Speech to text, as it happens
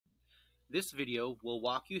This video will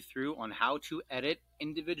walk you through on how to edit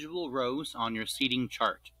individual rows on your seating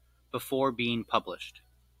chart before being published.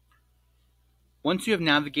 Once you have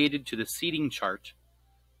navigated to the seating chart,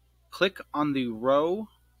 click on the row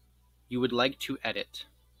you would like to edit.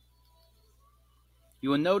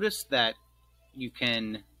 You will notice that you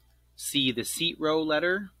can see the seat row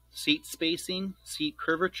letter, seat spacing, seat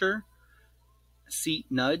curvature, seat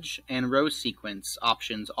nudge, and row sequence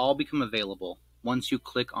options all become available once you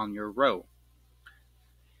click on your row.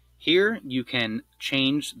 Here you can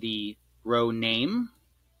change the row name.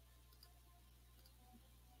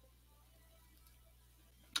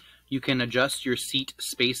 You can adjust your seat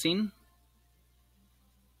spacing.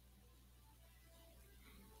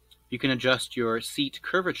 You can adjust your seat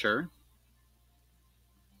curvature.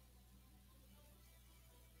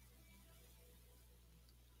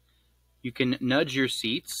 You can nudge your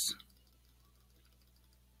seats,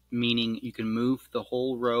 meaning you can move the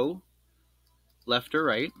whole row left or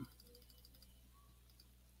right.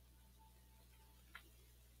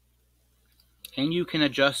 And you can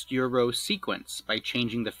adjust your row sequence by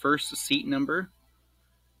changing the first seat number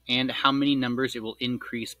and how many numbers it will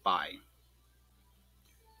increase by.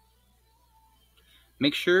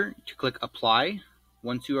 Make sure to click Apply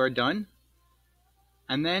once you are done,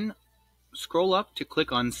 and then scroll up to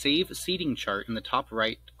click on Save Seating Chart in the top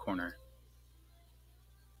right corner.